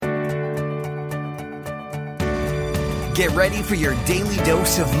Get ready for your daily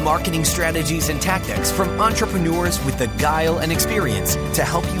dose of marketing strategies and tactics from entrepreneurs with the guile and experience to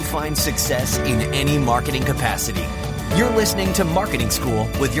help you find success in any marketing capacity. You're listening to Marketing School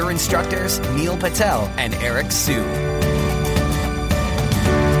with your instructors, Neil Patel and Eric Siu.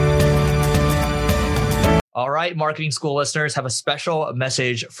 All right, Marketing School listeners, have a special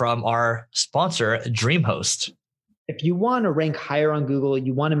message from our sponsor, DreamHost. If you want to rank higher on Google,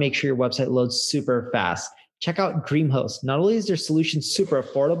 you want to make sure your website loads super fast. Check out DreamHost. Not only is their solution super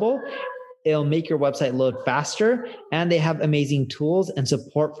affordable, it'll make your website load faster, and they have amazing tools and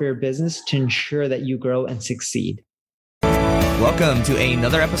support for your business to ensure that you grow and succeed. Welcome to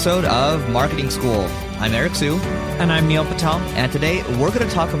another episode of Marketing School. I'm Eric Siu. And I'm Neil Patel. And today we're going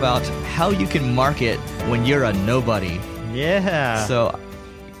to talk about how you can market when you're a nobody. Yeah. So,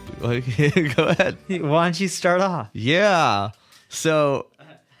 go ahead. Why don't you start off? Yeah. So,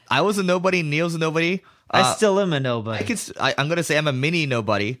 I was a nobody. Neil's a nobody. I still am a nobody. I'm going to say I'm a mini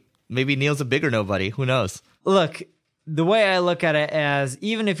nobody. Maybe Neil's a bigger nobody. Who knows? Look, the way I look at it as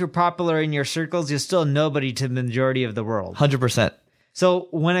even if you're popular in your circles, you're still a nobody to the majority of the world. 100%. So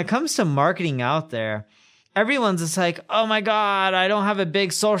when it comes to marketing out there, everyone's just like, oh my God, I don't have a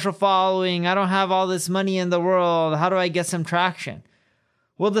big social following. I don't have all this money in the world. How do I get some traction?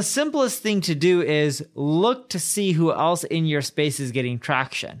 Well, the simplest thing to do is look to see who else in your space is getting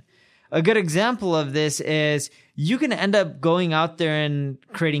traction. A good example of this is you can end up going out there and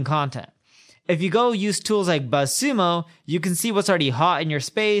creating content. If you go use tools like BuzzSumo, you can see what's already hot in your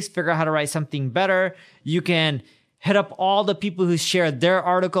space, figure out how to write something better. You can hit up all the people who shared their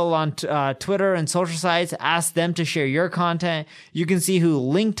article on Twitter and social sites, ask them to share your content. You can see who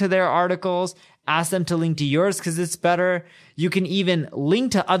linked to their articles, ask them to link to yours because it's better. You can even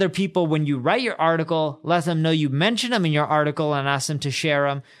link to other people when you write your article, let them know you mentioned them in your article and ask them to share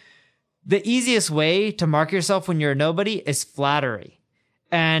them. The easiest way to market yourself when you're a nobody is flattery.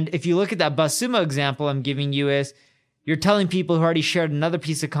 And if you look at that BuzzSumo example I'm giving you is you're telling people who already shared another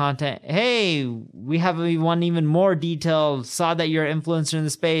piece of content, hey, we have one even more detailed, saw that you're an influencer in the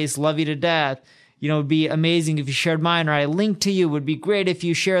space, love you to death. You know, it'd be amazing if you shared mine, or I linked to you. Would be great if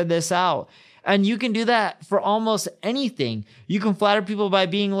you shared this out. And you can do that for almost anything. You can flatter people by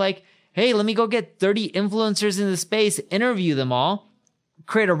being like, hey, let me go get 30 influencers in the space, interview them all,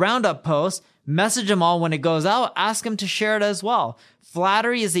 create a roundup post, message them all when it goes out, ask them to share it as well.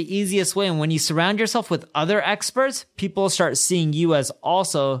 Flattery is the easiest way. And when you surround yourself with other experts, people start seeing you as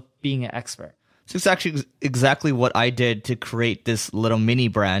also being an expert. So it's actually exactly what I did to create this little mini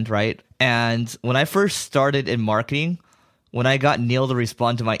brand, right? And when I first started in marketing, when I got Neil to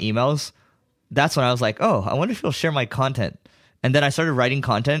respond to my emails, that's when I was like, oh, I wonder if he'll share my content. And then I started writing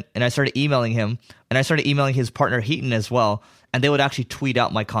content and I started emailing him and I started emailing his partner Heaton as well. And they would actually tweet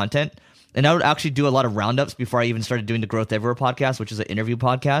out my content. And I would actually do a lot of roundups before I even started doing the Growth Everywhere podcast, which is an interview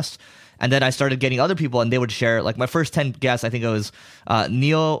podcast. And then I started getting other people and they would share, like my first 10 guests, I think it was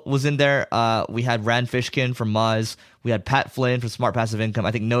Neil was in there. We had Rand Fishkin from Moz. We had Pat Flynn from Smart Passive Income.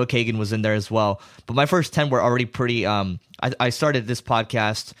 I think Noah Kagan was in there as well. But my first 10 were already pretty, I started this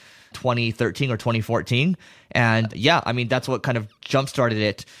podcast 2013 or 2014. And yeah, I mean, that's what kind of jump-started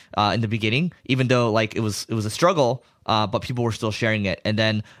it in the beginning, even though like it was a struggle, but people were still sharing it. And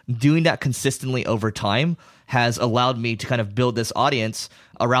then doing that consistently over time has allowed me to kind of build this audience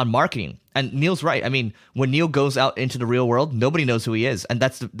around marketing. And Neil's right. I mean, when Neil goes out into the real world, nobody knows who he is. And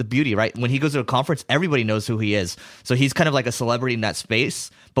that's the beauty, right? When he goes to a conference, everybody knows who he is. So he's kind of like a celebrity in that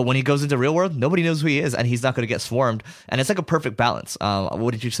space. But when he goes into the real world, nobody knows who he is and he's not going to get swarmed. And it's like a perfect balance.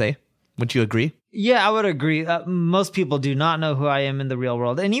 What did you say? Would you agree? Yeah, I would agree. Most people do not know who I am in the real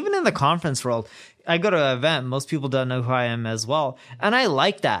world. And even in the conference world, I go to an event, most people don't know who I am as well. And I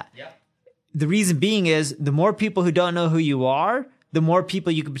like that. Yeah. The reason being is the more people who don't know who you are, the more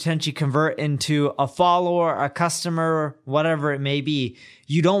people you could potentially convert into a follower, a customer, whatever it may be.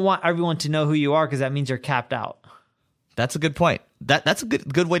 You don't want everyone to know who you are because that means you're capped out. That's a good point. That's a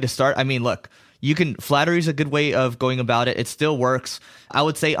good way to start. I mean, look, flattery is a good way of going about it. It still works. I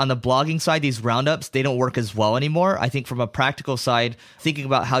would say on the blogging side, these roundups, they don't work as well anymore. I think from a practical side, thinking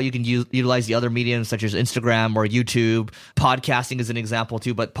about how you can utilize the other mediums such as Instagram or YouTube, podcasting is an example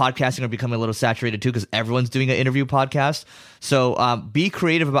too, but podcasting are becoming a little saturated too because everyone's doing an interview podcast. So be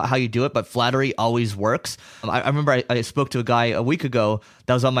creative about how you do it, but flattery always works. I remember I spoke to a guy a week ago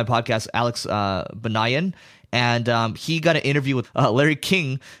that was on my podcast, Alex Benayan. And he got an interview with Larry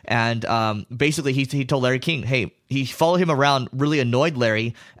King, and basically he told Larry King, hey, he followed him around, really annoyed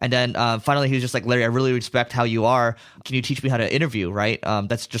Larry. And then finally he was just like, Larry, I really respect how you are. Can you teach me how to interview, right?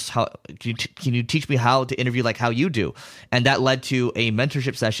 That's just how, can you teach me how to interview like how you do? And that led to a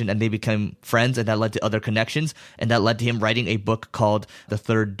mentorship session, and they became friends, and that led to other connections, and that led to him writing a book called The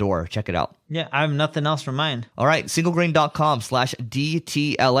Third Door. Check it out. Yeah, I have nothing else for mine. All right,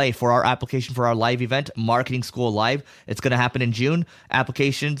 singlegrain.com/DTLA for our application for our live event, Marketing School Live. It's going to happen in June.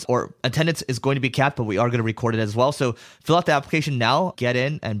 Applications or attendance is going to be capped, but we are going to record it as well. So fill out the application now, get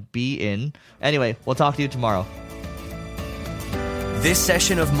in, and be in. Anyway, we'll talk to you tomorrow. This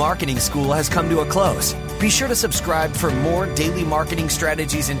session of Marketing School has come to a close. Be sure to subscribe for more daily marketing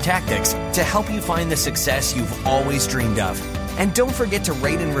strategies and tactics to help you find the success you've always dreamed of. And don't forget to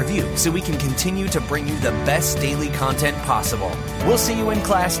rate and review so we can continue to bring you the best daily content possible. We'll see you in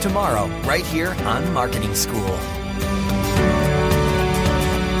class tomorrow, right here on Marketing School.